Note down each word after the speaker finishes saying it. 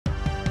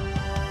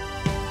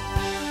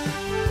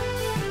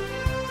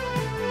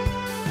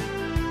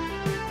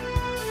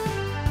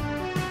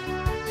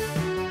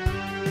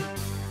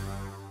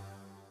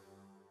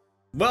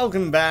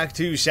Welcome back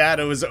to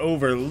Shadows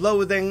Over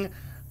Loathing.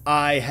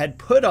 I had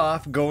put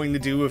off going to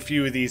do a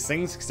few of these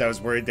things because I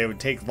was worried they would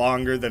take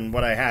longer than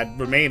what I had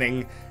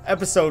remaining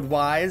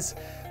episode-wise,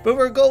 but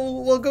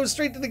we'll go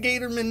straight to the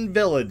Gatorman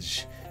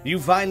village. You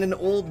find an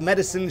old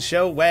medicine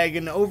show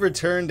wagon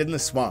overturned in the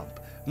swamp.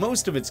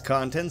 Most of its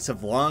contents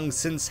have long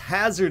since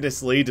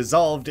hazardously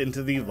dissolved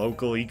into the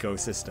local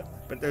ecosystem,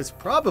 but there's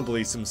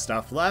probably some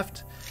stuff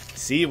left.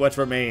 See what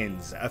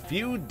remains. A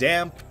few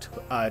damp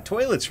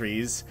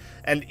toiletries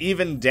and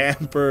even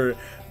damper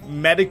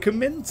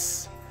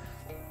medicaments?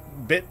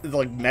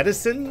 Like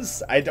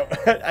medicines?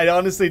 I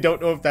honestly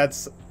don't know if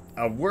that's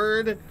a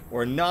word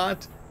or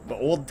not. An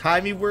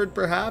old-timey word,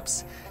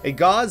 perhaps? A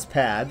gauze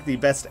pad. The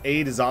best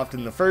aid is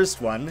often the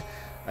first one.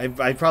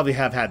 I probably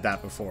have had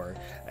that before.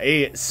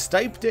 A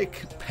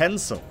styptic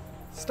pencil.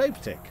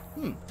 Styptic.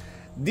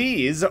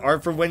 These are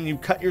for when you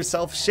cut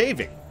yourself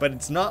shaving, but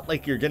it's not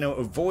like you're going to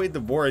avoid the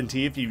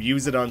warranty if you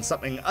use it on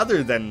something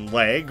other than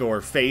leg or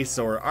face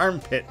or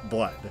armpit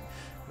blood.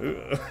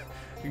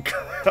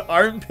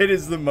 Armpit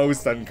is the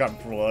most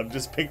uncomfortable. I'm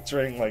just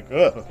picturing like,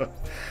 ugh.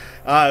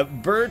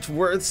 Burt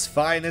Worth's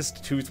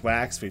finest tooth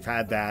wax. We've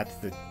had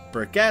that. The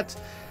briquette.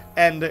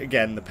 And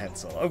again, the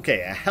pencil.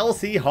 Okay, a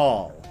healthy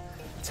haul.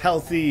 It's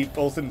healthy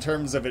both in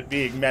terms of it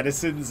being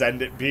medicines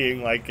and it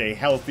being like a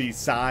healthy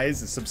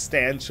size, a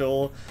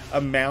substantial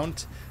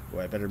amount. Oh,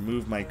 I better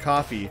move my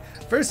coffee.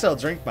 First I'll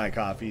drink my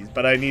coffee,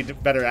 but I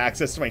need better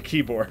access to my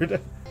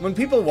keyboard. When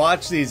people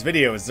watch these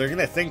videos, they're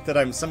gonna think that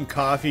I'm some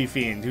coffee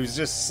fiend who's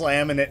just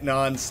slamming it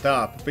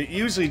non-stop, but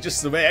usually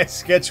just the way I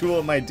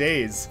schedule my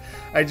days.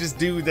 I just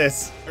do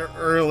this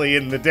early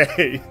in the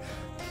day.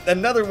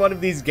 Another one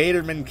of these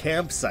Gatorman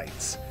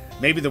campsites.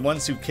 Maybe the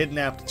ones who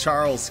kidnapped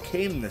Charles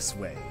came this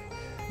way.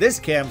 This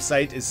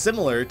campsite is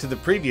similar to the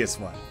previous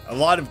one. A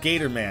lot of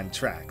Gatorman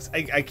tracks.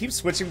 I keep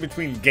switching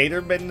between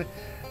Gatorman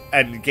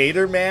and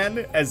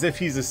Gatorman as if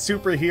he's a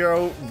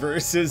superhero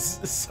versus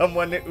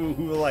someone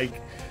who like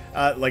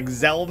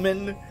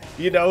Zellman,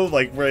 you know,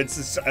 like where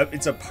it's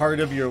a part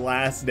of your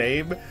last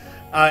name.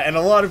 And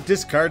a lot of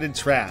discarded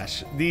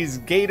trash. These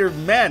Gator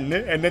men,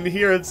 and then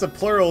here it's a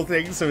plural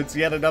thing, so it's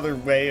yet another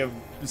way of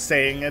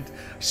saying it,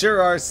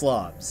 sure are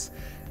slobs.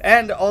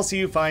 And also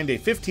you find a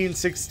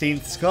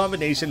 15/16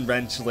 combination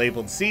wrench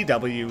labeled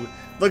CW.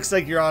 Looks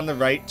like you're on the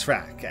right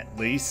track, at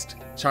least.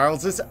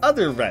 Charles's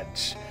other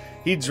wrench.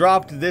 He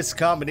dropped this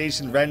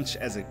combination wrench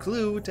as a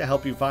clue to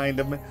help you find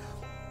him.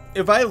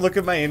 If I look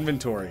at my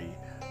inventory,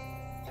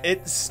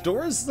 it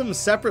stores them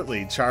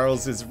separately.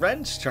 Charles's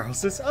wrench,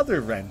 Charles's other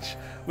wrench.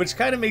 Which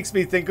kind of makes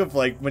me think of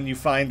like when you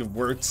find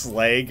Wirt's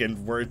leg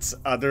and Wirt's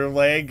other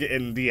leg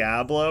in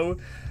Diablo.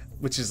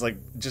 Which is like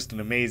just an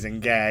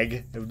amazing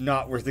gag.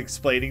 Not worth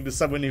explaining to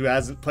someone who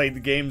hasn't played the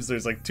games.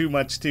 There's like too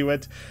much to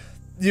it.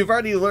 You've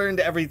already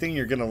learned everything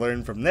you're gonna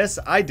learn from this.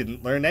 I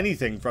didn't learn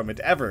anything from it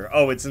ever.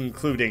 Oh, it's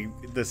including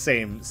the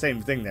same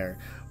thing there.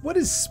 What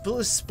is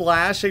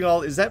splashing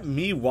all? Is that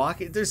me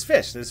walking? There's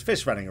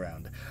fish running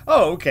around.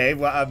 Oh, okay.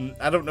 Well,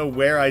 I don't know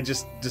where I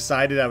just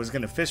decided I was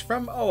gonna fish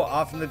from. Oh,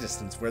 off in the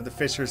distance where the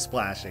fish are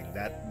splashing.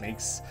 That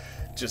makes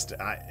just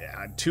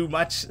too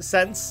much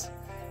sense.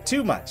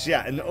 Too much,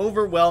 yeah, an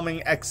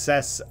overwhelming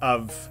excess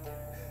of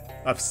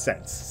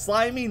sense.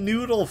 Slimy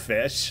noodle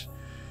fish.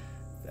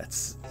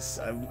 That's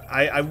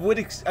I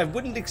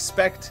wouldn't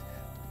expect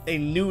a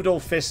noodle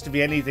fish to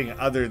be anything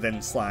other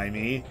than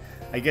slimy.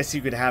 I guess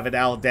you could have it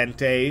al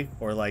dente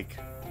or like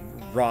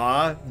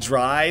raw,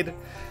 dried.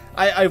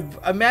 I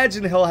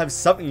imagine he'll have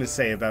something to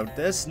say about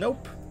this.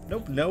 Nope,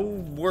 no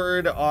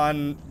word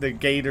on the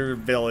Gator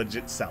village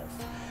itself.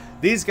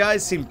 These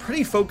guys seem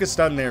pretty focused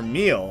on their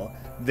meal,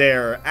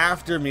 their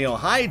after-meal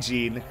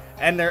hygiene,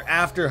 and their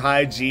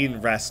after-hygiene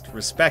rest,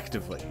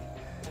 respectively.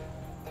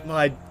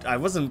 Well, I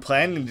wasn't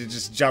planning to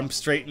just jump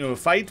straight into a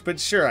fight, but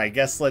sure, I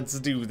guess let's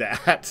do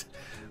that.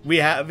 We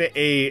have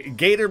a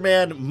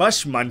Gatorman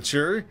Mush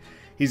Muncher.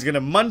 He's gonna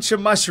munch a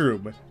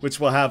mushroom, which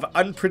will have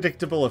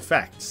unpredictable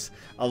effects.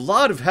 A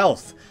lot of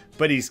health,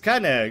 but he's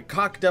kinda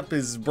cocked up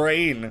his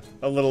brain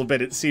a little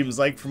bit, it seems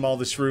like, from all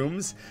the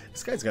shrooms.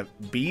 This guy's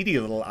got beady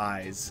little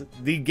eyes.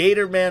 The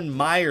Gatorman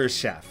Meyer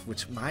Chef.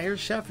 Which Meyer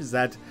Chef is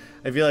that?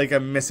 I feel like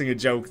I'm missing a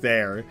joke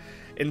there.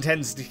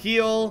 Intends to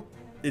heal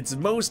its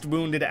most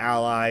wounded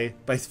ally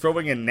by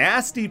throwing a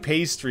nasty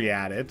pastry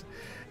at it.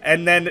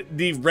 And then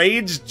the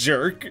Rage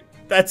Jerk.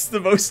 That's the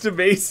most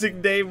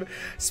amazing name.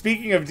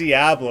 Speaking of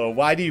Diablo,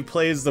 why do you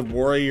play as the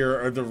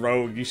warrior or the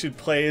rogue? You should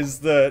play as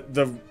the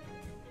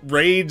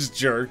Rage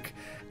Jerk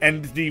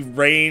and the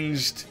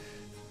ranged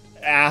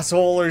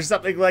asshole or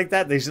something like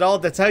that.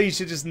 That's how you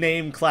should just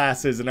name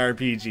classes in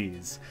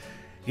RPGs.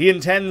 He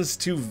intends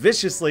to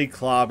viciously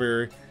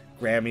clobber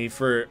Grammy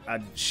for a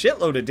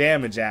shitload of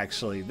damage,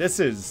 actually. This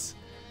is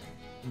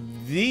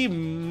the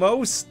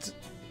most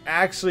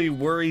actually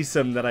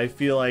worrisome that I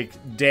feel like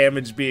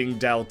damage being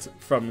dealt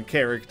from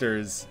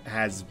characters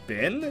has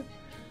been.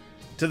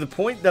 To the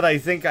point that I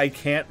think I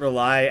can't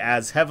rely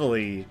as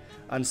heavily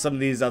on some of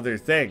these other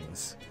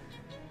things.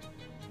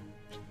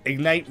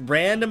 Ignite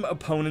random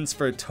opponents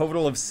for a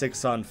total of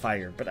 6 on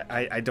fire, but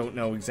I don't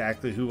know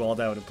exactly who all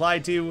that would apply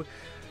to.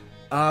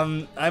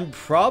 I'm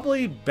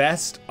probably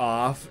best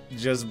off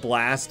just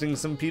blasting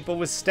some people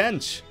with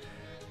stench.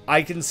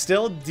 I can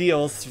still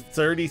deal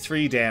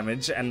 33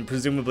 damage, and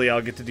presumably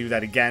I'll get to do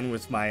that again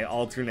with my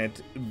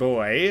alternate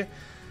boy.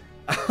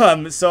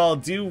 So I'll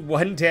do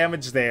 1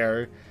 damage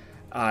there.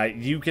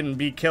 You can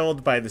be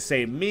killed by the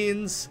same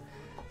means.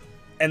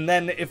 And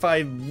then if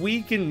I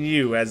weaken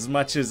you as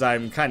much as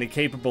I'm kind of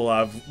capable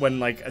of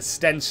when like a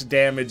stench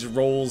damage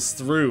rolls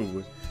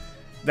through,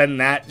 then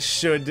that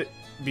should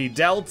be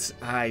dealt.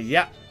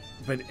 Yeah,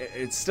 but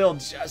it's still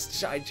just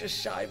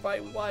shy by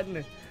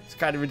 1. It's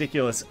kind of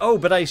ridiculous. Oh,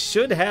 but I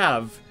should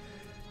have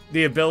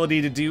the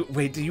ability to do...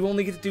 Wait, do you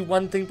only get to do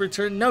 1 thing per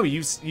turn? No,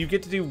 you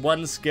get to do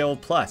 1 skill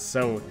plus.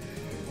 So,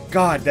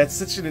 God, that's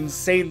such an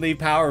insanely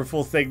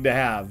powerful thing to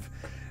have.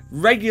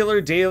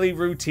 Regular daily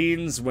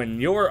routines when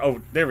you're...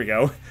 Oh, there we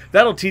go.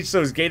 That'll teach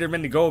those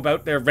Gatormen to go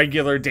about their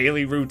regular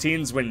daily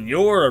routines when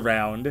you're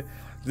around.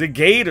 The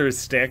Gator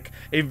Stick,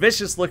 a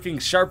vicious-looking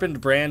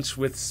sharpened branch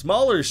with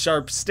smaller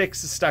sharp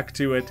sticks stuck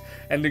to it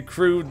and a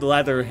crude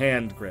leather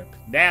hand grip.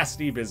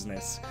 Nasty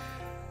business.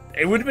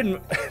 It would have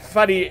been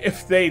funny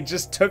if they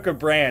just took a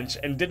branch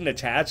and didn't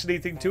attach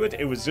anything to it.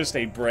 It was just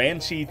a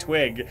branchy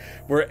twig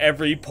where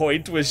every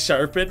point was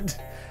sharpened.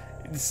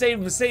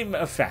 Same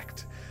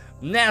effect.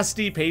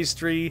 Nasty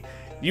pastry.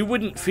 You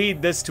wouldn't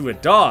feed this to a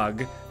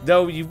dog,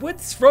 though you would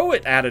throw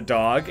it at a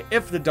dog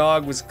if the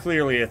dog was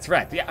clearly a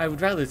threat. Yeah, I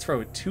would rather throw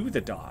it to the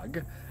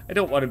dog. I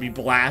don't want to be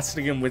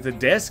blasting him with a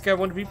disc, I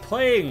want to be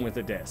playing with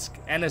a disc.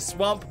 And a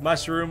swamp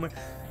mushroom.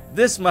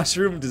 This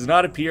mushroom does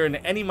not appear in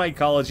any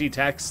mycology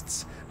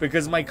texts,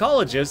 because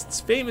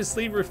mycologists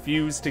famously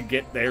refuse to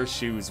get their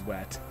shoes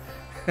wet.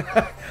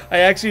 I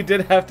actually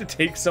did have to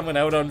take someone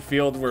out on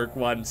field work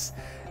once,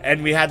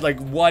 and we had like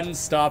 1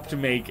 stop to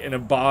make in a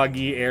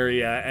boggy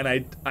area,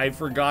 and I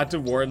forgot to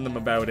warn them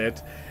about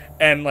it.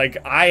 And like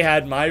I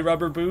had my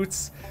rubber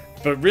boots,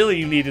 but really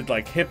you needed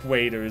like hip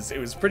waders. It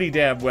was pretty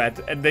damn wet,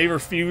 and they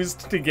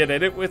refused to get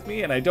in it with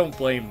me, and I don't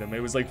blame them.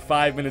 It was like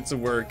 5 minutes of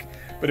work,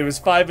 but it was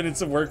 5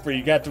 minutes of work where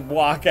you got to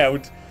walk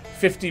out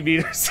 50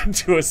 meters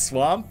into a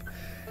swamp.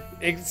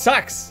 It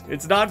sucks.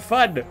 It's not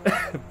fun.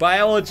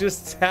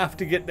 Biologists have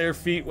to get their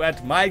feet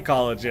wet.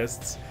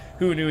 Mycologists,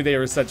 who knew they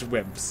were such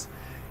wimps.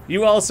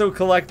 You also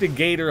collect a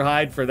gator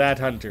hide for that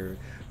hunter,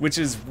 which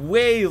is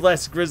way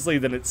less grisly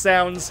than it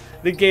sounds.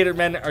 The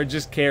Gatormen are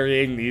just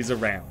carrying these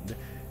around.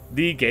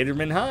 The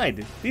Gatorman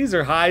hide. These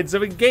are hides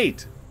of a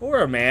gate,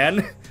 or a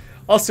man.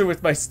 Also,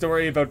 with my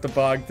story about the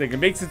bog thing, it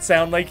makes it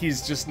sound like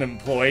he's just an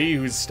employee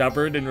who's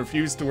stubborn and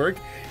refused to work.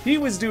 He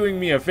was doing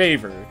me a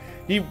favor.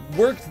 He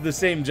worked the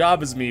same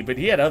job as me, but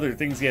he had other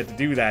things he had to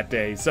do that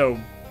day. So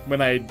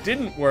when I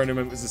didn't warn him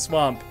it was a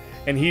swamp,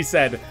 and he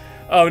said,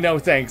 "Oh, no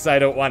thanks, I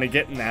don't want to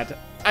get in that,"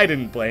 I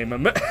didn't blame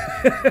him.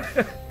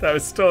 That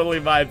was totally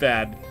my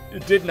bad.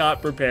 It did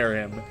not prepare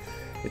him.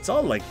 It's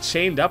all like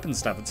chained up and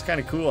stuff. It's kind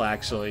of cool,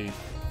 actually.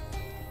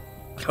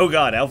 Oh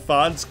god,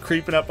 Alphonse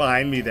creeping up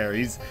behind me there.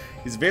 He's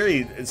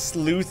very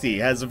sleuthy,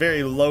 has a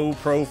very low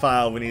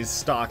profile when he's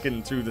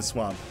stalking through the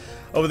swamp.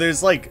 Oh,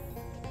 there's like...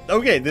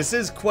 Okay, this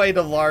is quite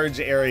a large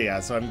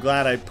area, so I'm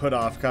glad I put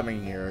off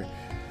coming here.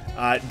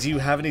 Do you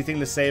have anything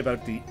to say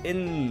about the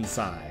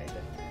inside?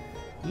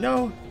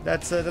 No,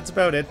 that's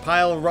about it.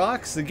 Pile of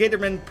rocks. The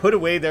Gatormen put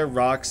away their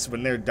rocks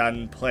when they're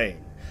done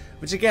playing.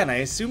 Which again, I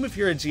assume if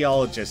you're a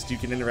geologist, you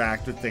can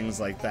interact with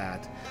things like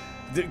that.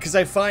 Because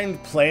I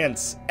find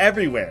plants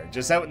everywhere,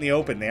 just out in the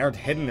open. They aren't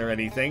hidden or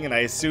anything, and I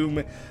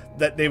assume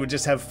that they would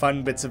just have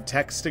fun bits of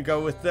text to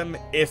go with them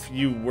if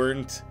you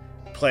weren't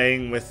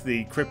playing with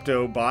the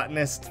crypto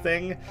botanist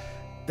thing.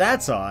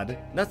 That's odd.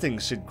 Nothing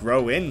should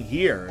grow in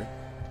here.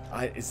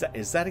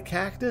 Is that a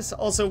cactus?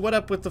 Also, what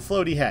up with the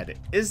floaty head?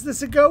 Is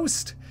this a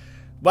ghost?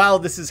 While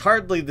this is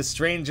hardly the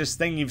strangest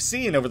thing you've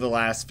seen over the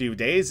last few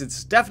days,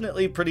 it's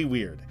definitely pretty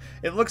weird.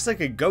 It looks like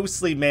a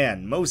ghostly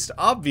man, most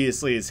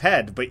obviously his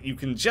head, but you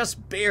can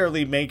just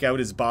barely make out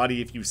his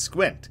body if you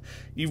squint.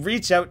 You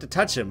reach out to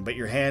touch him, but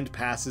your hand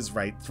passes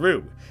right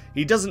through.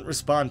 He doesn't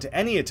respond to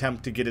any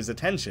attempt to get his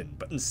attention,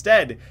 but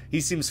instead,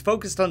 he seems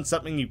focused on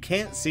something you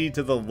can't see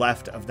to the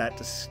left of that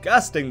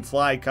disgusting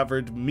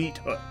fly-covered meat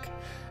hook.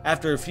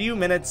 After a few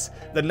minutes,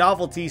 the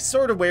novelty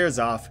sort of wears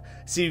off,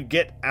 so you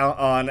get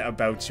on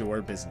about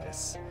your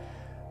business.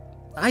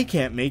 I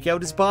can't make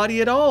out his body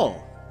at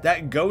all.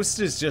 That ghost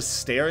is just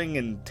staring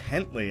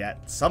intently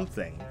at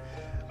something.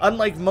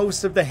 Unlike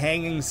most of the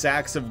hanging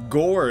sacks of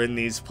gore in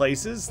these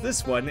places,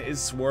 this one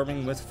is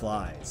swarming with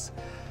flies.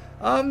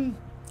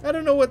 I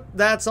don't know what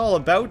that's all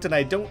about, and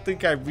I don't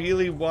think I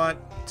really want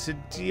to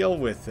deal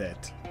with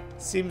it.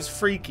 Seems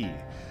freaky.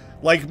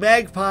 Like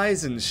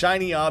magpies and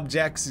shiny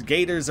objects,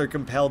 gators are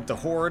compelled to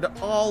hoard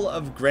all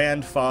of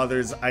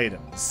Grandfather's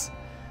items.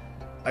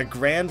 A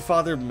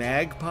grandfather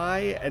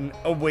magpie? And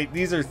oh wait,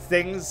 these are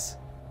things?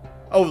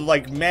 Oh,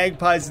 like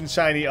magpies and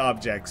shiny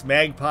objects.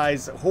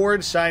 Magpies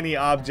hoard shiny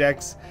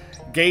objects.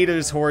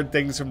 Gators hoard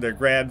things from their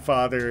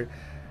grandfather.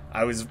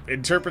 I was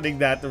interpreting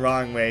that the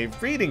wrong way.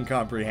 Reading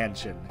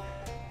comprehension.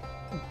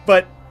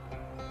 But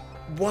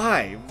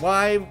why?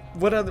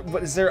 What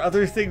is there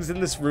other things in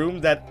this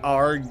room that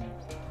are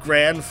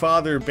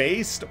grandfather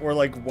based? Or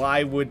like,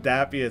 why would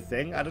that be a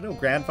thing? I don't know.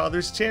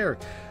 Grandfather's chair.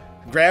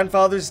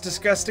 Grandfather's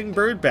disgusting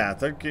bird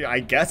bath. Okay, I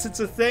guess it's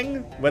a thing.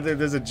 Whether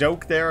there's a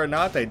joke there or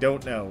not, I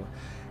don't know.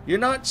 You're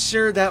not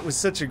sure that was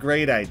such a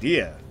great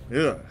idea.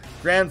 Ugh.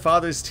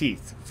 Grandfather's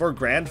teeth. For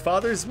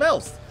grandfather's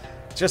mouth.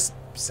 Just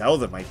sell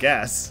them, I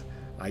guess.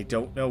 I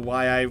don't know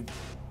why I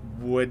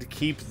would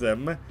keep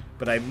them,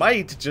 but I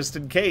might, just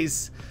in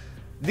case.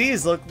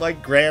 These look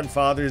like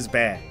grandfather's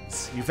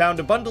bags. You found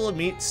a bundle of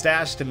meat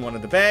stashed in one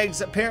of the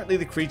bags. Apparently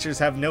the creatures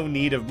have no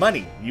need of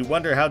money. You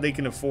wonder how they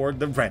can afford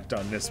the rent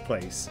on this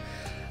place.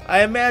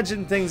 I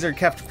imagine things are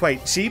kept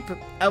quite cheap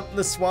out in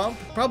the swamp.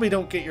 Probably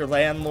don't get your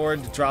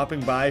landlord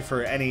dropping by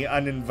for any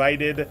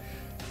uninvited,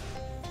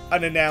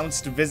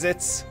 unannounced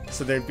visits,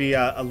 so there'd be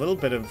a little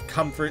bit of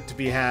comfort to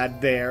be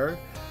had there.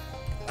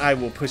 I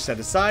will push that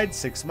aside.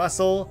 6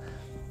 muscle.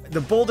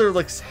 The boulder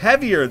looks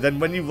heavier than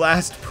when you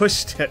last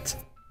pushed it.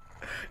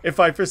 If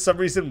I, for some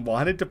reason,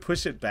 wanted to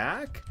push it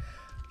back.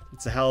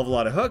 It's a hell of a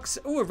lot of hooks.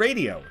 Ooh, a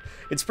radio.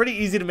 It's pretty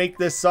easy to make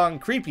this song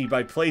creepy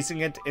by placing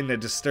it in a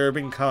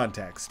disturbing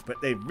context, but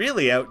they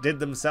really outdid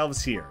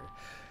themselves here.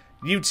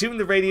 You tune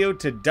the radio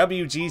to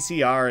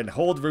WGCR and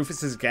hold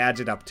Rufus's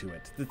gadget up to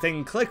it. The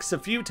thing clicks a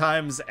few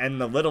times and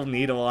the little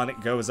needle on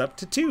it goes up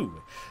to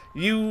 2.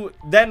 You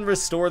then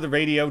restore the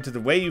radio to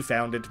the way you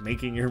found it,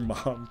 making your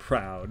mom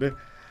proud.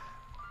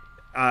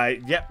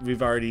 Yeah,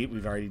 we've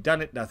already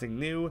done it. Nothing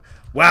new.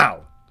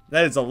 Wow,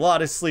 that is a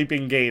lot of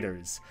sleeping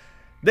gators.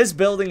 This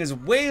building is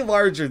way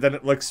larger than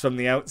it looks from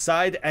the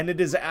outside, and it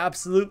is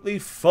absolutely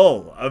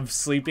full of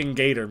sleeping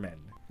gator men.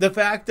 The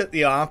fact that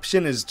the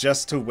option is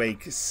just to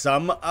wake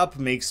some up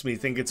makes me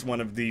think it's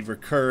one of the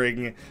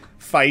recurring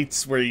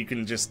fights where you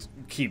can just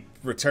keep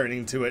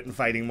returning to it and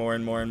fighting more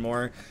and more and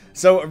more.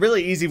 So a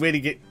really easy way to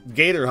get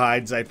gator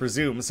hides, I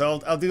presume.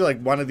 So I'll do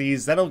like one of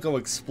these, then I'll go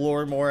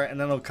explore more, and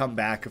then I'll come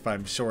back if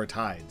I'm short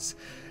hides.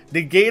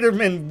 The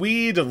Gatorman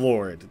Weed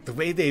Lord. The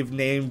way they've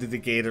named the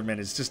Gatorman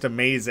is just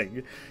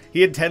amazing.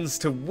 He intends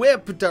to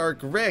whip Dark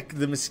Rick,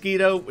 the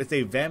mosquito, with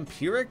a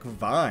vampiric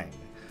vine.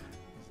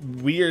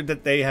 Weird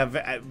that they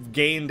have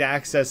gained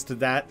access to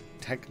that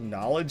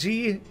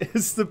technology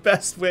is the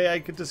best way I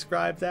could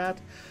describe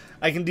that.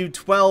 I can do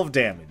 12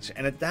 damage,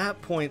 and at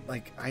that point,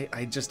 like,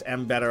 I just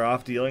am better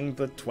off dealing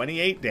the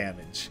 28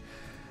 damage.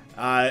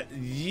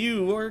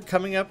 You are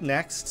coming up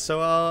next, so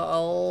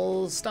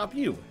I'll stop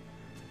you.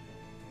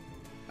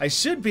 I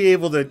should be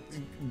able to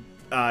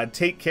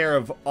take care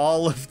of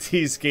all of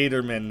these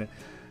Gatormen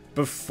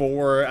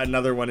before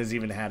another one has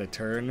even had a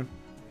turn.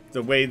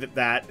 The way that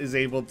that is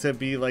able to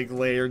be like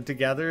layered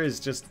together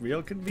is just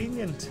real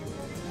convenient.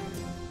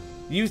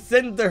 You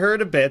thinned the herd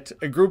a bit.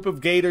 A group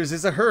of gators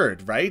is a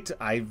herd, right?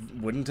 I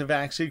wouldn't have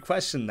actually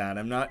questioned that.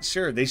 I'm not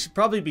sure. They should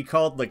probably be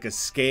called like a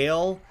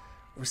scale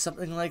or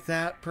something like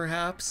that,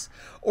 perhaps.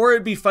 Or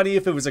it'd be funny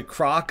if it was a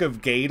croc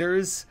of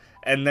gators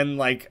and then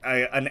like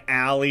an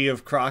alley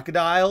of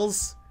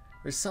crocodiles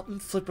or something.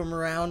 Flip them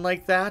around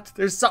like that.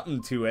 There's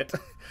something to it.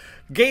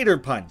 Gator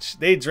punch.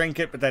 They drink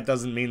it, but that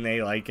doesn't mean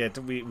they like it.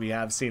 We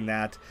have seen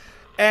that.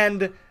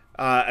 And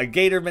a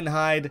Gatorman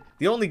hide.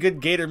 The only good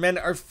Gatormen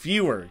are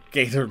fewer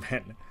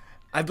Gatormen.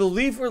 I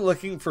believe we're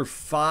looking for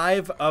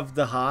 5 of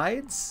the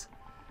hides.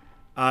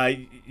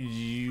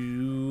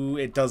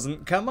 It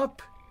doesn't come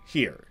up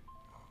here.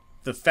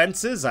 The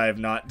fences I have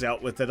not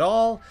dealt with at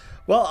all.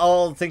 Well,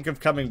 I'll think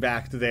of coming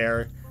back to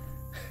there.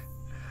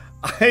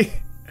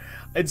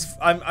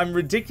 I'm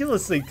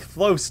ridiculously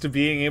close to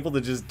being able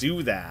to just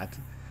do that.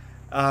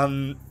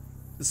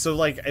 So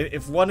like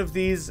if one of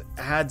these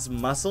adds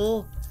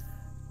muscle,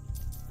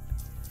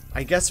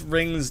 I guess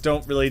rings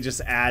don't really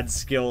just add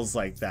skills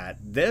like that.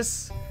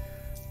 This,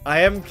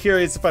 I am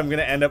curious if I'm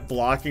gonna end up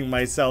blocking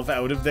myself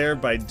out of there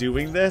by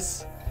doing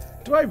this.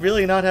 Do I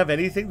really not have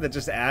anything that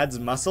just adds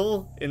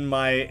muscle in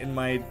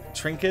my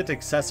trinket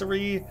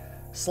accessory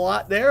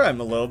slot there?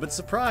 I'm a little bit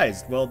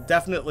surprised. Well,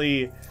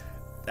 definitely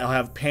I'll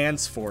have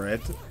pants for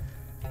it.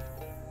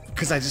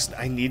 Because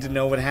I need to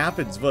know what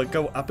happens. Will it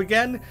go up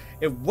again?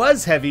 It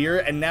was heavier,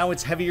 and now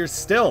it's heavier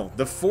still.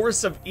 The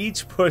force of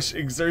each push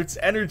exerts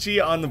energy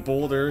on the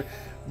boulder,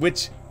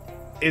 which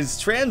is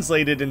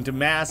translated into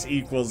mass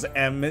equals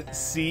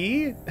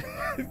MC.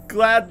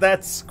 Glad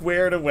that's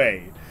squared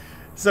away.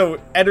 So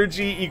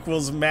energy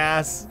equals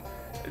mass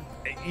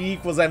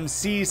equals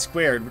MC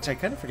squared, which I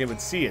kind of forget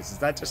what C is. Is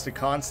that just a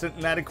constant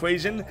in that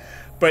equation?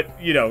 But,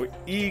 you know,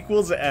 E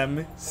equals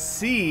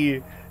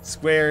MC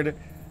squared.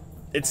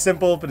 It's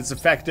simple, but it's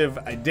effective.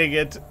 I dig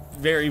it.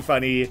 Very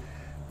funny.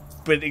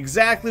 But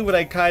exactly what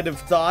I kind of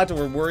thought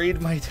or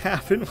worried might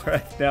happen, where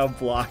I've now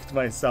blocked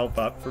myself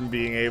up from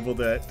being able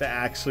to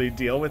actually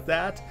deal with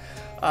that.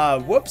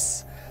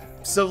 Whoops.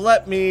 So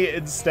let me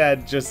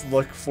instead just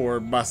look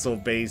for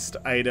muscle-based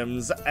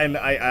items, and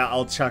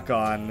I'll chuck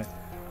on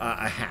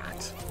a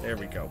hat. There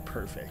we go.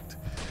 Perfect.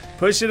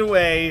 Push it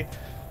away.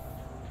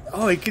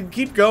 Oh, it can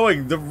keep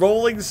going. The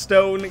rolling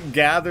stone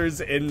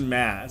gathers in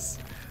mass.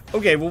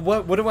 Okay, well,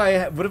 what have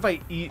I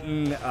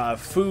eaten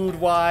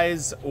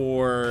food-wise,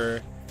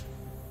 or...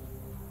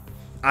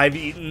 I've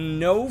eaten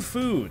no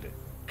food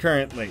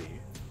currently.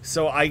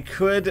 So I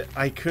could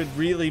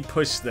really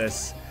push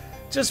this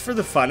just for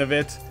the fun of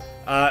it.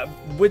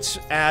 Which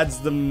adds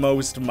the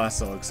most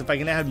muscle, because if I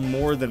can add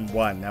more than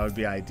one, that would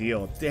be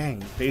ideal.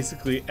 Dang,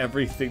 basically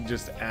everything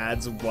just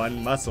adds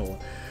one muscle.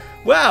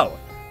 Wow,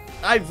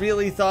 I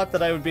really thought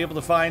that I would be able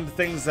to find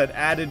things that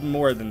added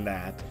more than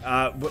that.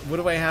 What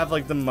do I have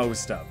like the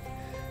most of?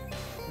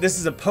 This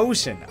is a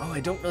potion. Oh,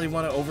 I don't really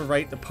want to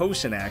overwrite the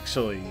potion,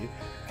 actually.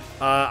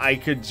 I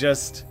could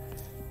just...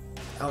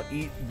 I'll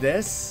eat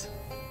this?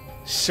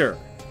 Sure.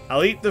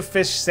 I'll eat the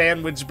fish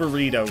sandwich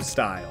burrito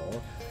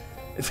style.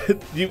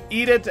 You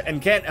eat it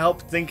and can't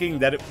help thinking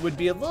that it would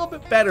be a little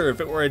bit better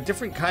if it were a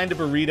different kind of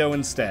burrito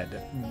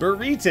instead.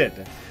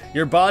 Burrited.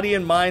 Your body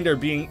and mind are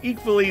being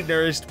equally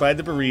nourished by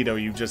the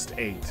burrito you just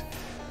ate.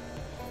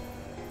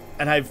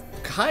 And I've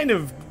kind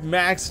of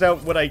maxed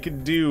out what I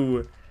can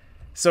do.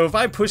 So if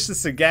I push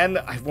this again,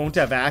 I won't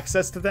have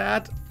access to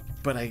that.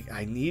 But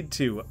I need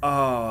to.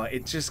 Oh,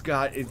 it just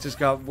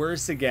got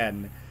worse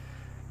again.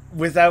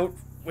 Without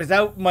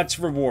much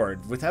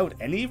reward. Without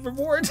any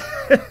reward?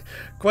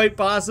 Quite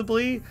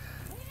possibly.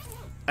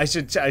 I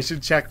should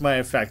check my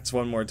effects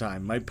one more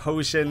time. My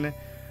potion,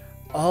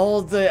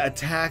 all the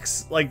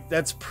attacks, like,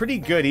 that's pretty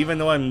good, even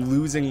though I'm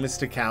losing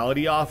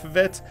mysticality off of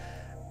it.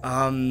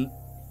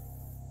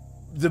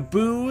 The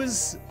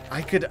booze,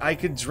 I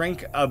could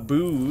drink a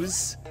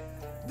booze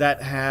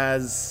that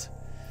has...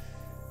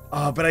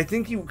 Oh, but I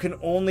think you can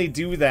only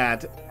do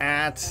that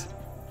at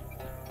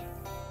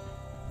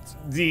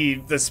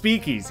the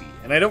speakeasy,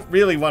 and I don't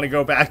really want to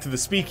go back to the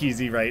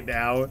speakeasy right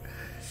now.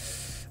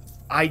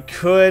 I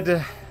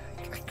could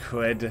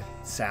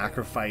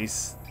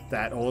sacrifice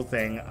that whole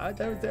thing. I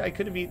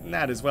could have eaten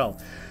that as well,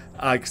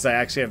 because I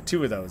actually have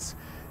 2 of those.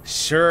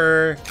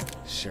 Sure.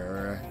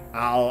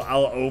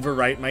 I'll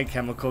overwrite my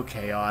chemical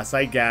chaos,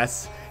 I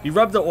guess. You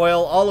rub the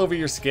oil all over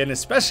your skin,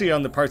 especially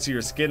on the parts of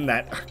your skin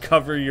that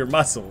cover your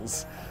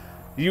muscles.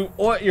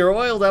 You're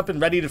oiled up and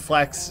ready to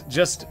flex.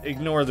 Just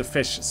ignore the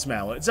fish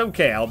smell. It's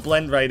okay, I'll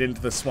blend right into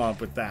the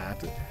swamp with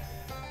that.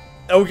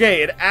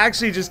 Okay, it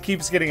actually just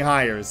keeps getting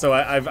higher. So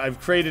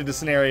I've created a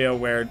scenario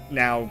where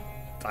now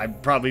I'm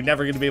probably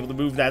never going to be able to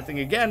move that thing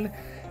again.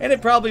 And it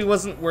probably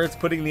wasn't worth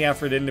putting the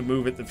effort in to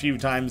move it the few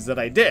times that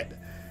I did.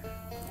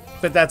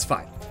 But that's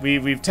fine.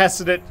 We've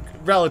tested it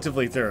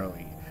relatively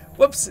thoroughly.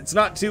 Whoops, it's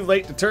not too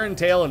late to turn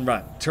tail and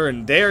run.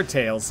 Turn their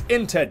tails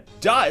into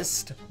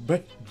dust.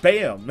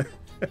 Bam.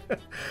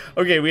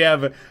 Okay, we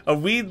have a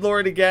Weed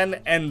Lord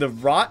again, and the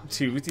Rot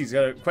Tooth. He's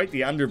got quite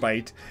the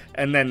underbite.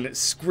 And then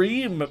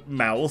Scream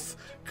Mouth.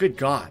 Good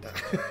God.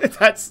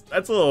 That's a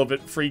little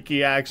bit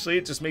freaky, actually.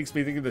 It just makes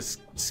me think of the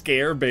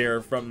Scare Bear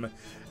from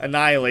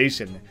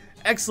Annihilation.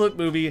 Excellent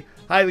movie.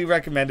 Highly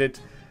recommend it.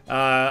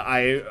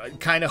 I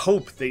kind of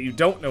hope that you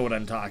don't know what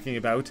I'm talking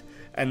about,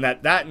 and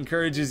that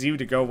encourages you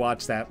to go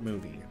watch that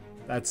movie.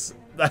 That's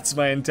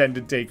my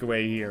intended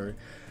takeaway here.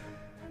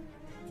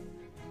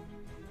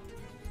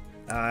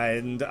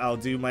 And I'll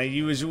do my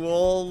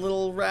usual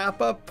little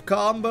wrap-up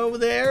combo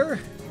there.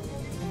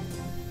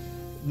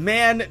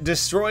 Man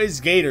destroys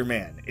Gator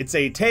Man. It's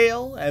a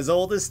tale as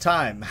old as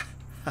time.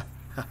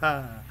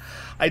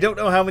 I don't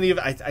know how many of...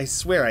 I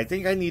swear, I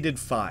think I needed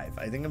 5.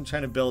 I think I'm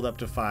trying to build up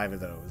to 5 of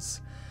those.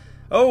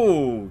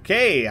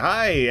 Okay,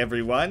 hi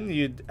everyone.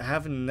 You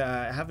having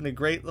a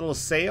great little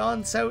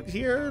seance out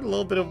here? A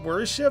little bit of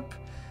worship?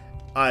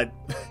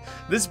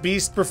 This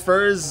beast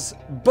prefers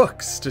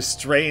books to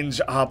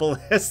strange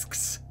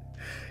obelisks.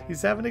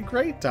 He's having a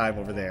great time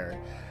over there.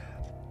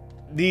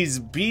 These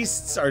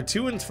beasts are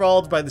too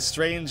enthralled by the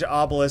strange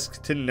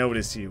obelisk to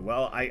notice you.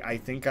 Well, I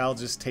think I'll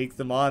just take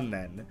them on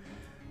then.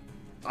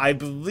 I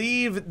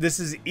believe this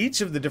is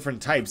each of the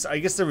different types. I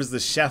guess there was the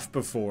chef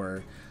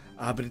before,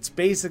 but it's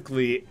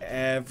basically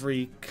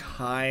every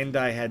kind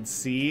I had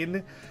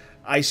seen.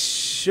 I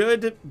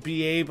should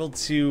be able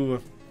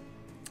to...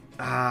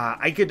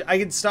 I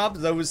could stop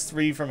those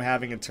 3 from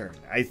having a turn,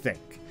 I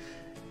think.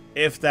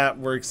 If that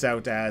works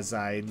out as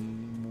I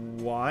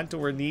want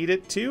or need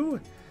it to.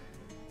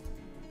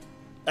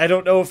 I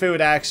don't know if it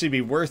would actually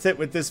be worth it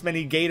with this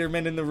many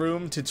Gatormen in the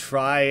room to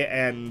try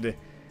and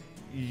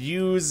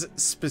use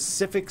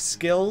specific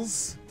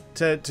skills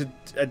to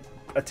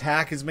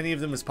attack as many of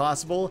them as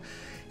possible.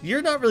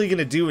 You're not really going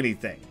to do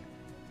anything.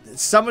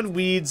 Summon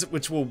weeds,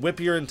 which will whip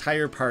your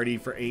entire party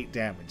for 8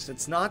 damage.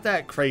 That's not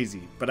that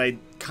crazy, but I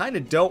kind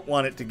of don't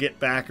want it to get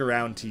back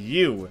around to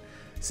you,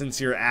 since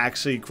you're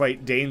actually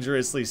quite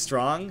dangerously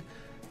strong.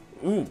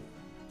 Ooh.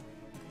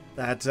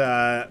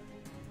 That,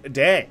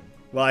 dang.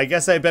 Well, I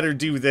guess I better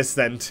do this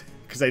then,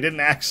 because I didn't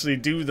actually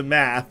do the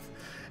math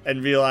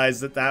and realize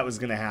that that was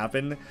going to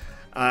happen.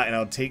 And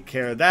I'll take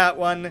care of that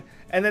one.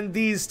 And then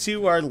these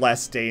 2 are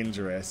less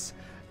dangerous.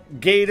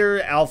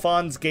 Gator,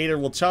 Alphonse Gator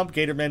will chump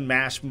Gatorman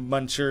Mash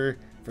Muncher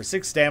for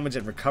 6 damage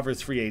and recover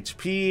 3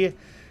 HP.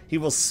 He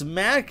will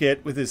smack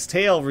it with his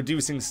tail,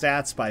 reducing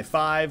stats by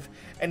 5,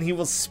 and he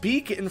will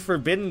speak in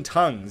forbidden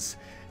tongues,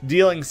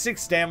 dealing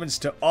 6 damage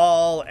to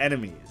all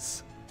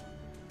enemies.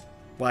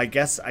 Well, I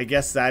guess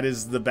that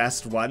is the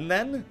best one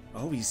then?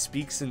 Oh, he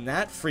speaks in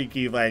that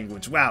freaky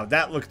language. Wow,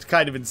 that looked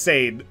kind of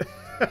insane.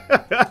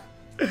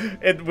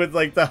 And with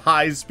like the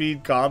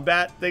high-speed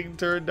combat thing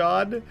turned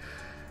on.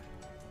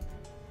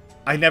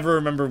 I never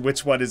remember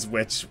which one is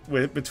which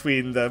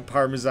between the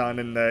Parmesan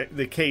and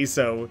the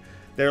queso.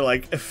 They're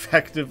like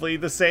effectively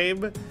the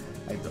same.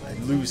 I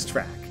lose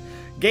track.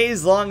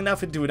 Gaze long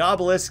enough into an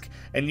obelisk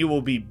and you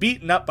will be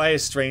beaten up by a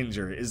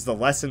stranger is the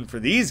lesson for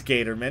these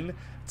Gatormen.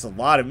 It's a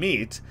lot of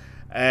meat.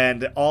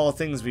 And all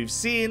things we've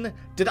seen.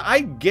 Did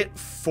I get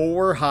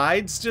 4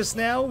 hides just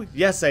now?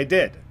 Yes, I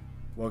did.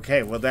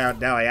 Okay, well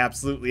now I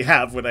absolutely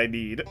have what I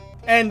need.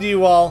 And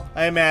you all,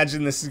 I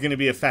imagine this is going to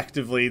be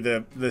effectively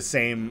the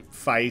same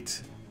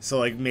fight. So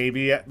like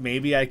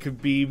maybe I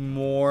could be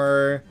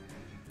more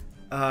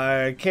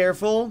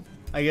careful.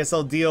 I guess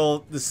I'll deal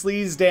the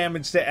sleaze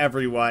damage to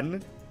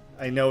everyone.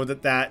 I know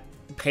that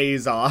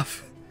pays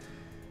off.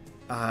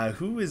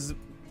 Who is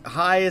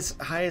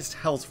highest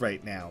health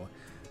right now?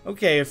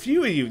 Okay, a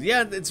few of you.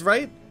 Yeah, it's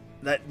right.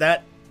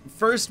 That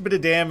first bit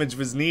of damage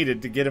was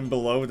needed to get him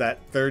below that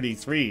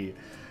 33.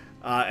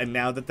 And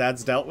now that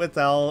that's dealt with,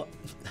 I'll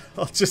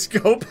just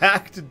go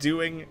back to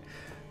doing,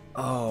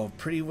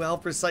 pretty well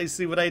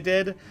precisely what I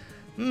did.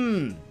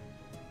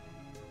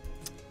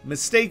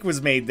 Mistake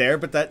was made there,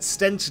 but that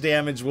stench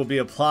damage will be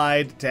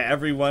applied to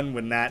everyone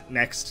when that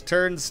next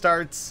turn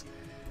starts.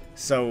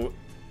 So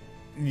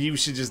you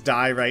should just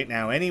die right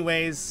now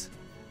anyways.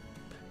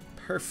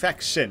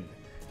 Perfection.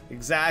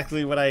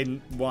 Exactly what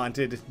I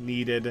wanted,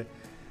 needed.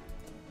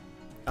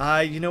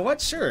 You know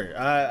what? Sure.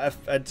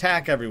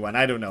 Attack everyone.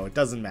 I don't know. It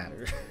doesn't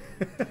matter.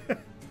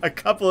 A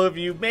couple of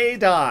you may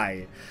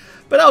die,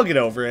 but I'll get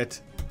over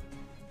it.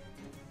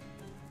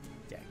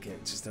 Yeah,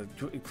 get just a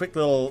quick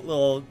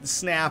little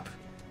snap,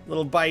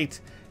 little bite.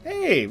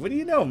 Hey, what do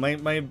you know?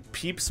 My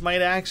peeps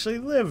might actually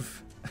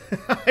live.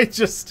 I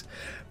just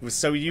was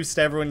so used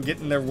to everyone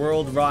getting their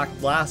world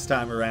rocked last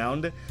time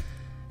around.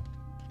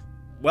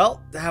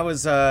 Well, that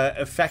was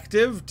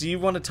effective. Do you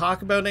want to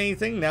talk about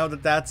anything now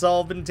that that's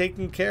all been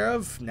taken care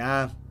of?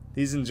 Nah,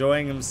 he's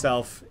enjoying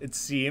himself, it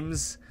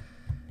seems.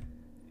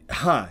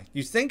 Huh,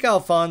 you think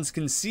Alphonse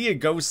can see a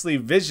ghostly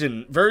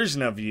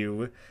version of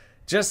you,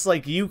 just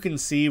like you can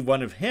see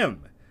one of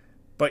him,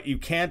 but you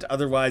can't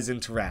otherwise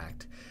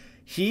interact.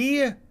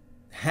 He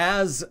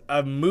has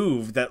a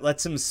move that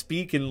lets him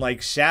speak in,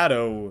 like,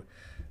 shadow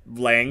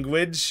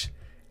language,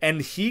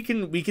 and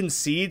we can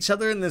see each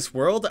other in this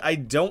world. I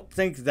don't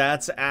think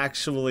that's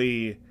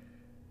actually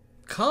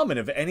common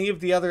of any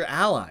of the other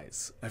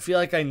allies. I feel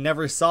like I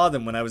never saw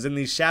them when I was in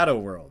these shadow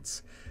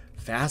worlds.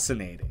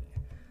 Fascinating.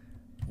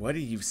 What are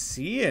you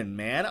seeing,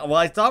 man? Well,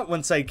 I thought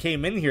once I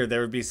came in here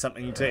there would be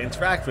something to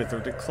interact with or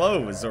to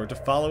close or to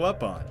follow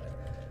up on.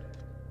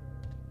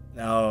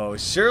 Oh,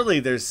 surely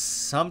there's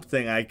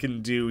something I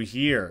can do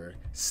here.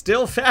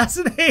 Still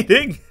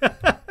fascinating.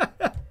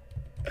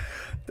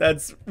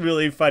 That's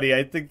really funny.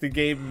 I think the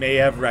game may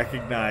have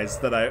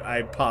recognized that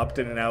I popped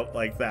in and out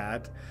like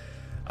that.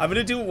 I'm going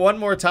to do it one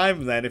more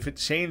time then. If it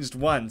changed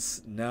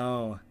once.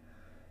 No.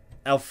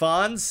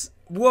 Alphonse?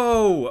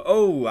 Whoa.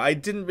 Oh, I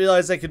didn't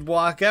realize I could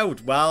walk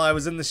out while I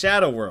was in the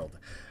shadow world.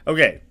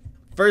 Okay.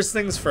 First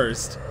things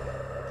first.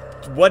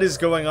 What is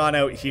going on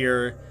out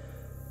here?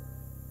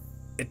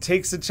 It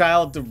takes a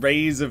child to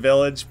raise a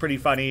village. Pretty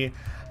funny.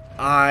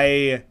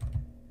 I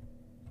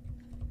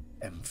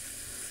am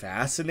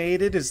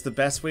fascinated is the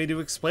best way to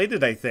explain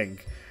it, I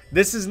think.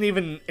 This isn't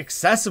even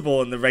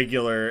accessible in the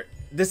regular...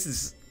 This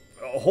is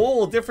a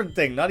whole different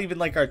thing. Not even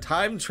like our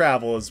time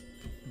travel as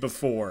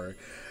before.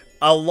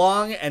 A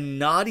long and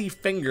naughty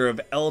finger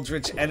of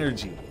eldritch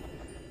energy.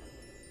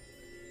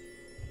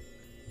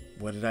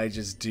 What did I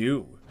just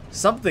do?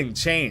 Something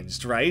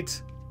changed, right?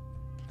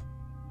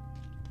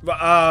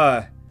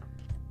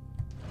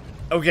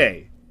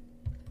 Okay.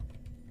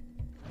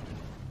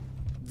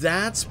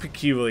 That's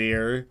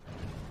peculiar.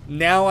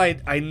 Now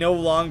I no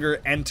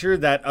longer enter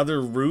that other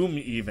room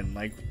even.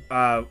 Like,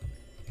 I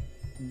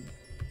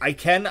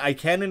can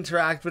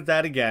interact with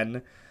that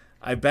again.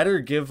 I better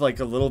give like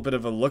a little bit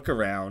of a look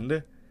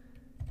around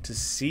to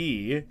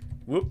see.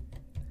 Whoop.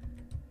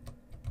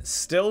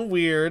 Still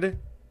weird.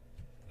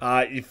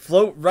 You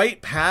float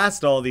right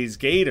past all these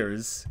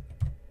gators.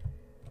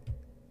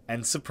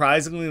 And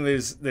surprisingly,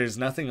 there's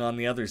nothing on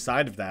the other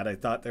side of that. I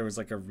thought there was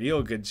like a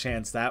real good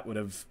chance that would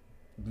have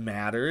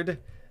mattered.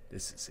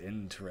 This is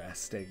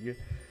interesting.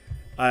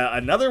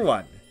 Another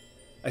one.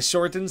 A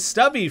short and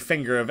stubby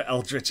finger of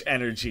eldritch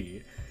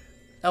energy.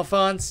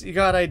 Alphonse, you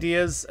got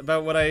ideas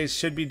about what I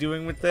should be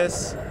doing with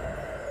this?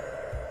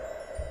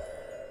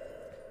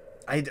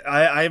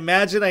 I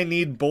imagine I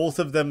need both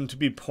of them to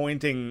be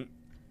pointing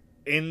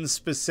in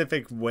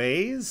specific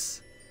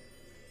ways.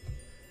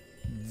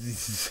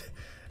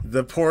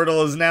 The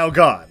portal is now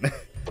gone.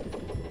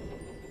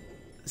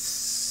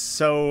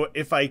 So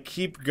if I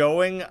keep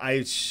going,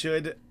 I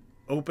should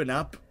open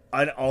up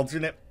an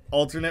alternate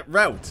alternate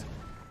route.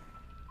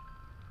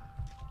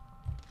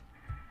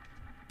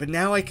 But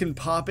now I can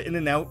pop in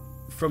and out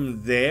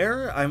from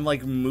there. I'm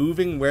like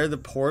moving where the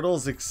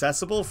portal's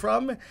accessible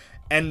from,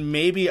 and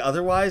maybe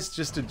otherwise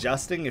just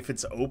adjusting if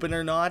it's open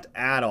or not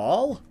at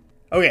all.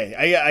 Okay,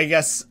 I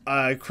guess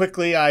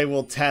quickly I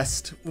will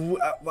test.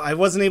 I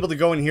wasn't able to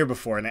go in here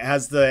before, and it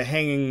has the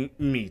hanging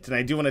meat, and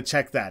I do want to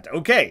check that.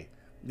 Okay,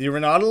 you're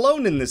not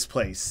alone in this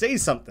place. Say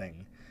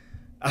something.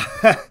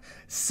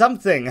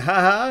 Something,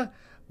 haha.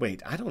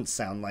 Wait, I don't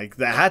sound like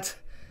that.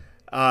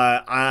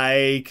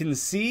 I can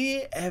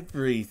see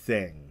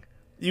everything.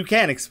 You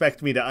can't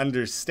expect me to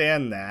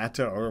understand that,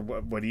 or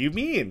what do you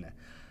mean?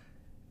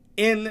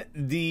 In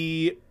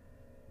the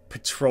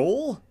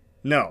patrol?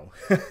 No.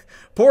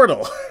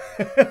 Portal.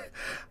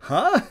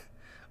 Huh?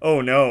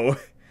 Oh no.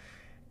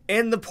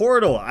 In the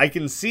portal, I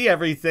can see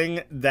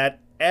everything that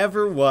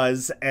ever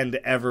was and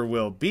ever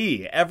will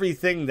be.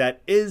 Everything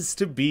that is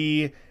to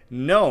be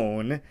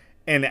known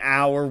in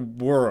our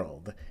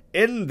world.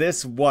 In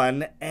this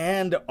one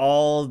and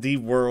all the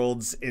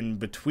worlds in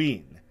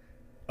between.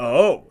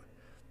 Oh.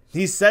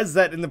 He says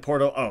that in the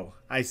portal. Oh,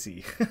 I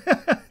see.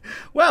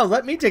 Well,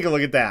 let me take a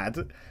look at that.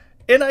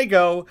 In I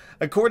go.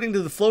 According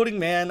to the floating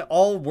man,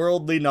 all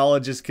worldly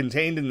knowledge is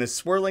contained in this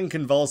swirling,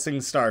 convulsing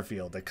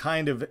starfield, a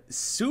kind of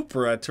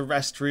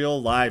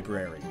supra-terrestrial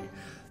library.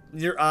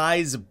 Your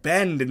eyes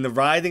bend in the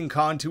writhing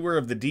contour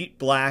of the deep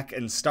black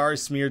and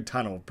star-smeared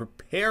tunnel,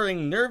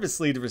 preparing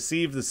nervously to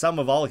receive the sum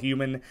of all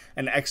human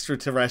and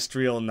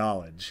extraterrestrial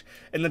knowledge.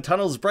 In the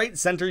tunnel's bright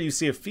center, you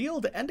see a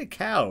field and a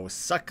cow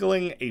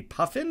suckling a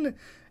puffin.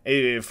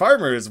 A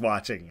farmer is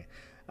watching.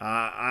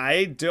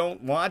 I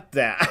don't want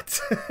that.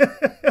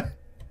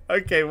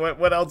 Okay,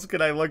 what else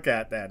can I look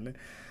at then?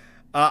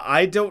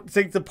 I don't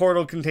think the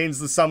portal contains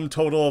the sum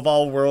total of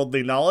all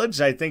worldly knowledge.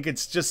 I think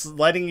it's just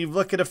letting you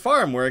look at a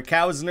farm where a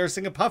cow is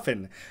nursing a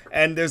puffin,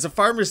 and there's a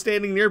farmer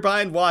standing nearby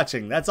and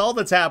watching. That's all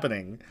that's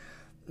happening.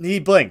 He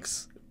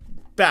blinks.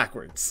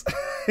 Backwards.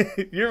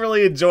 You're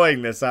really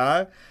enjoying this,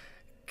 huh?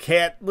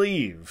 Can't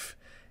leave.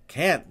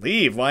 Can't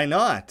leave, why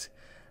not?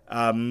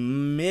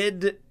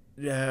 Midnight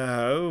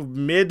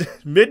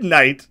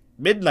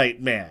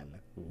Man.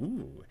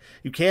 Ooh.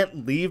 You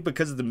can't leave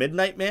because of the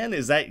Midnight Man?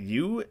 Is that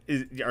you?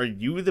 Are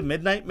you the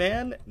Midnight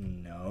Man?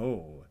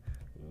 No.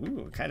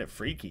 Ooh, kind of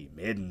freaky.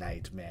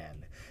 Midnight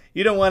Man.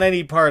 You don't want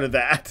any part of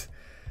that.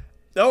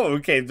 Oh,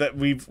 okay.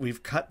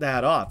 We've cut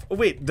that off. Oh,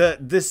 wait.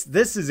 This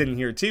is in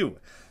here too.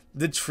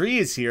 The tree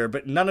is here,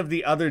 but none of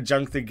the other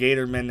junk the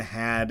Gatorman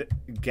had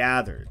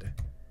gathered.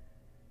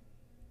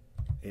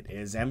 It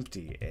is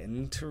empty.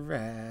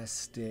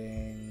 Interesting.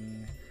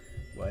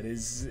 What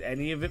does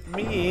any of it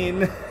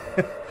mean?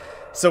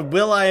 So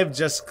will I have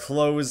just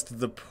closed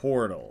the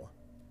portal?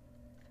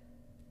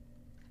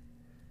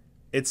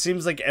 It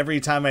seems like every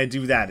time I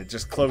do that, it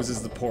just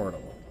closes the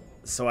portal.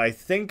 So I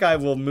think I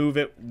will move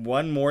it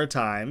one more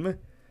time.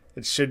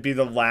 It should be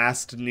the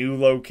last new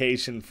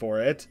location for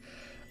it.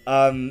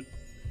 Oh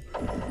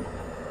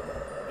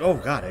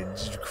god, I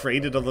just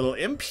created a little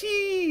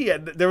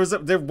impy. There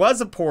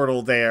was a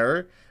portal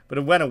there, but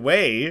it went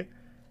away.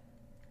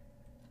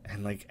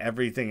 And, like,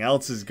 everything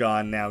else is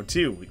gone now,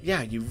 too.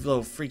 Yeah, you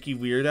little freaky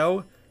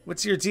weirdo.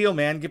 What's your deal,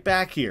 man? Get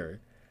back here.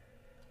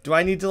 Do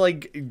I need to,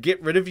 like,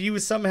 get rid of you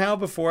somehow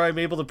before I'm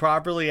able to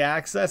properly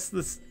access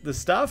the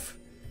stuff?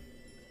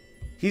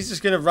 He's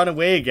just gonna run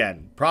away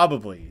again.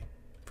 Probably.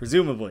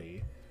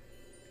 Presumably.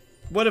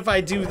 What if I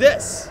do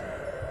this?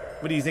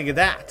 What do you think of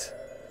that?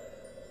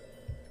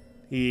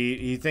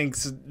 He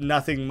thinks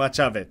nothing much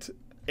of it,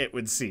 it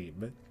would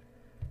seem.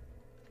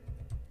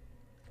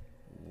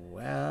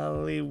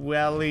 Welly,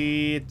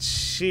 welly,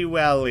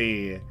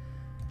 chee-welly.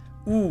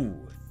 Ooh.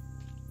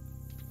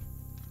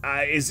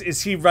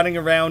 Is he running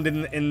around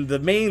in the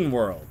main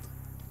world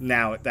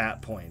now at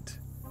that point?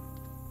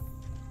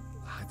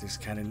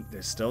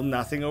 There's still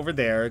nothing over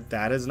there.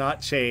 That has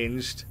not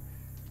changed.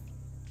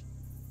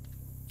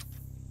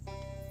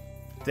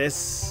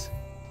 This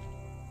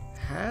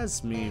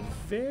has me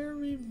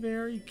very,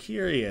 very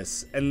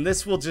curious. And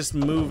this will just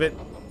move it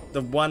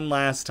the one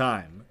last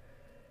time.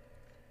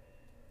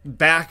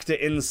 Back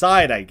to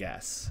inside, I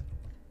guess.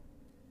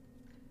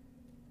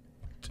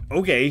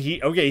 Okay,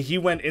 he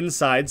went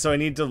inside, so I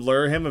need to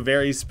lure him a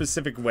very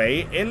specific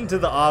way into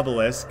the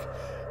obelisk.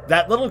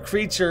 That little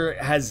creature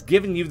has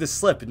given you the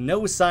slip.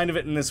 No sign of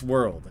it in this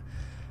world.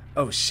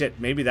 Oh shit,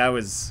 maybe that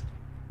was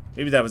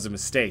a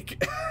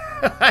mistake.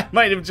 I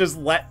might have just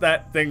let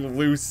that thing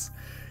loose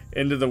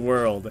into the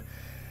world.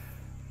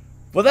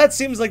 Well, that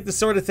seems like the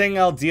sort of thing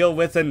I'll deal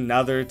with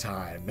another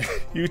time.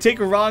 You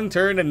take a wrong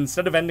turn, and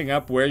instead of ending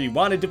up where you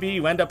wanted to be,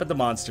 you end up at the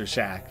Monster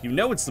Shack. You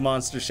know it's the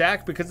Monster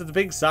Shack because of the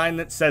big sign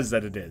that says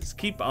that it is.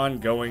 Keep on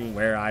going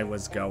where I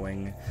was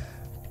going.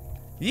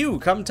 You,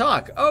 come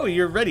talk. Oh,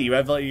 you're ready. You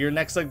have your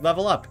next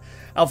level up.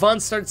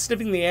 Alphonse starts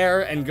sniffing the air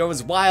and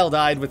goes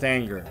wild-eyed with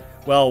anger.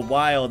 Well,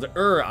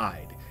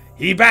 wilder-eyed.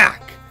 He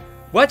back!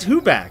 What?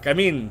 Who back? I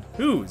mean,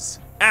 who's?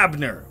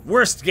 Abner,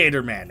 worst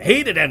Gatorman,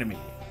 hated enemy.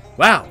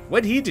 Wow,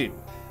 what'd he do?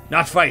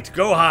 Not fight,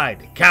 go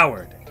hide,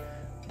 coward.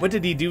 What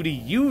did he do to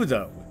you,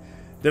 though?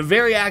 The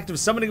very act of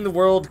summoning the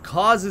world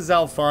causes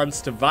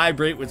Alphonse to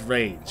vibrate with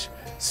rage.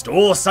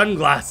 Stole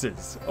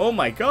sunglasses. Oh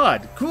my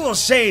god. Cool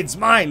shades,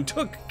 mine,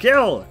 took,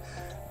 kill.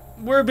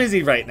 We're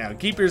busy right now.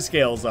 Keep your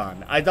scales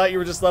on. I thought you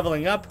were just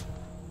leveling up.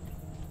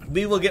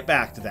 We will get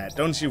back to that,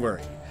 don't you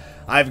worry.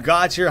 I've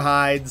got your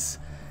hides.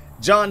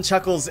 John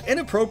chuckles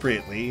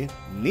inappropriately.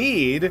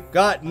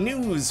 Got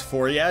news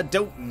for ya.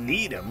 Don't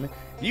need 'em.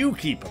 You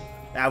keep 'em.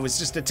 That was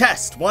just a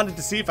test. Wanted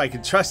to see if I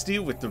could trust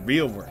you with the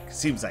real work.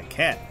 Seems I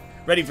can.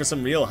 Ready for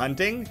some real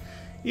hunting?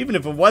 Even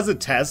if it was a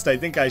test, I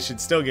think I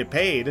should still get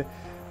paid.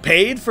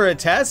 Paid for a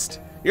test?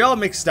 You're all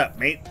mixed up,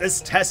 mate.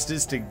 This test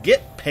is to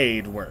get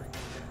paid work.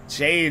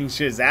 Change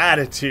his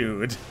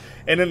attitude.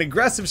 In an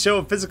aggressive show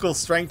of physical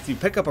strength, you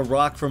pick up a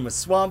rock from a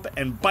swamp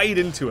and bite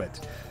into it.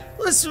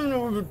 Listen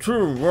to the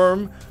true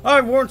worm.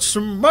 I want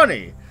some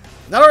money.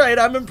 Alright,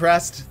 I'm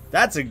impressed.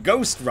 That's a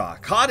ghost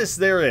rock. Hottest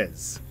there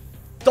is.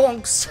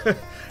 Donks.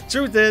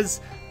 Truth is,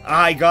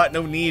 I got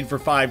no need for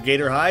 5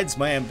 gator hides.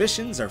 My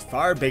ambitions are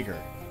far bigger.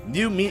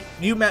 You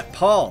met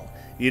Paul.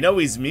 You know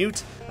he's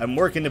mute. I'm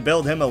working to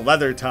build him a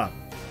leather tongue.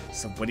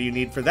 So what do you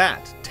need for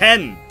that?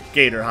 10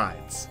 gator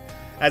hides.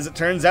 As it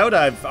turns out,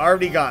 I've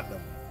already got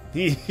them.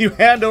 You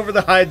hand over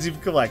the hides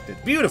you've collected.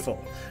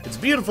 Beautiful. It's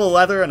beautiful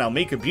leather, and I'll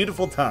make a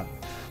beautiful tongue.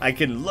 I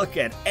can look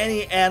at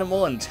any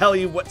animal and tell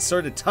you what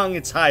sort of tongue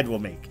its hide will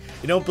make.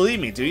 You don't believe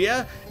me, do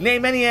ya?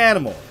 Name any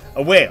animal.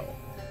 A whale.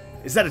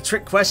 Is that a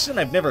trick question?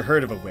 I've never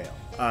heard of a whale.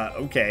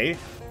 Okay.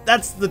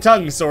 That's the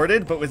tongue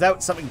sorted, but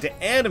without something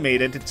to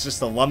animate it, it's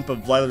just a lump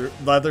of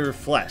leather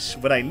flesh.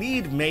 What I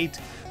need, mate,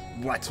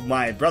 what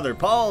my brother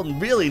Paul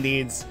really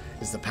needs,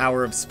 is the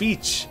power of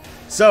speech.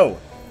 So,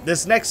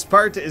 this next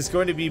part is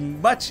going to be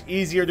much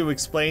easier to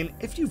explain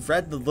if you've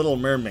read The Little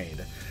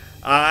Mermaid.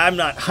 I'm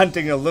not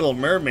hunting a little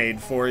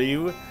mermaid for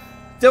you.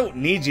 Don't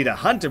need you to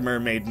hunt a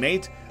mermaid,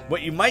 mate.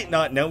 What you might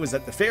not know is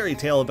that the fairy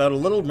tale about a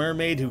little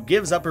mermaid who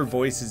gives up her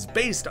voice is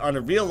based on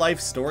a real-life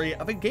story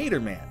of a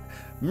gator man.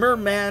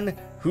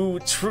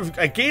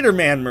 A gator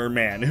man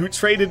merman who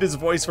traded his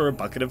voice for a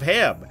bucket of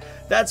ham.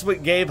 That's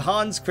what gave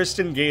Hans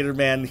Christian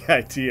Gatorman the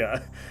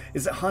idea.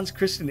 Is it Hans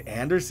Christian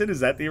Andersen? Is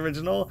that the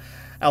original?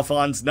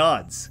 Alphonse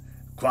nods.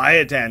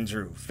 Quiet,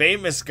 Andrew.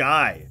 Famous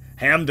guy.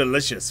 Ham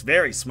delicious.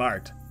 Very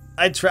smart.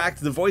 I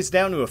tracked the voice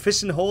down to a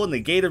fishing hole in the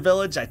gator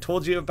village I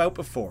told you about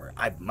before.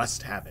 I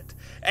must have it.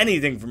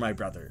 Anything for my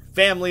brother.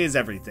 Family is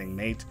everything,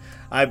 mate.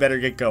 I better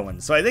get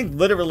going. So I think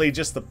literally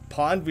just the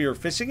pond we were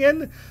fishing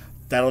in,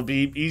 that'll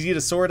be easy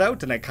to sort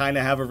out, and I kind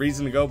of have a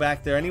reason to go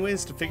back there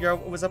anyways to figure out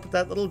what was up with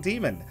that little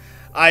demon.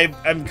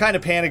 I'm kind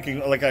of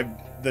panicking, like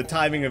the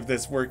timing of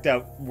this worked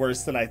out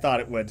worse than I thought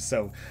it would,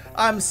 so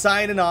I'm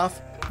signing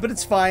off, but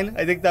it's fine.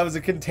 I think that was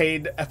a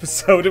contained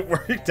episode. It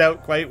worked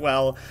out quite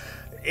well.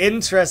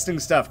 Interesting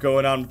stuff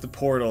going on with the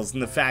portals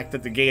and the fact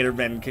that the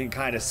Gatormen can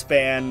kind of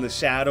span the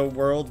shadow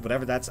world,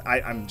 whatever that's,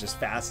 I'm just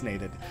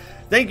fascinated.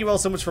 Thank you all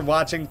so much for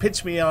watching.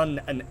 Pitch me on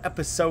an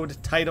episode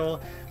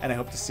title, and I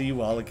hope to see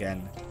you all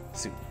again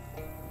soon.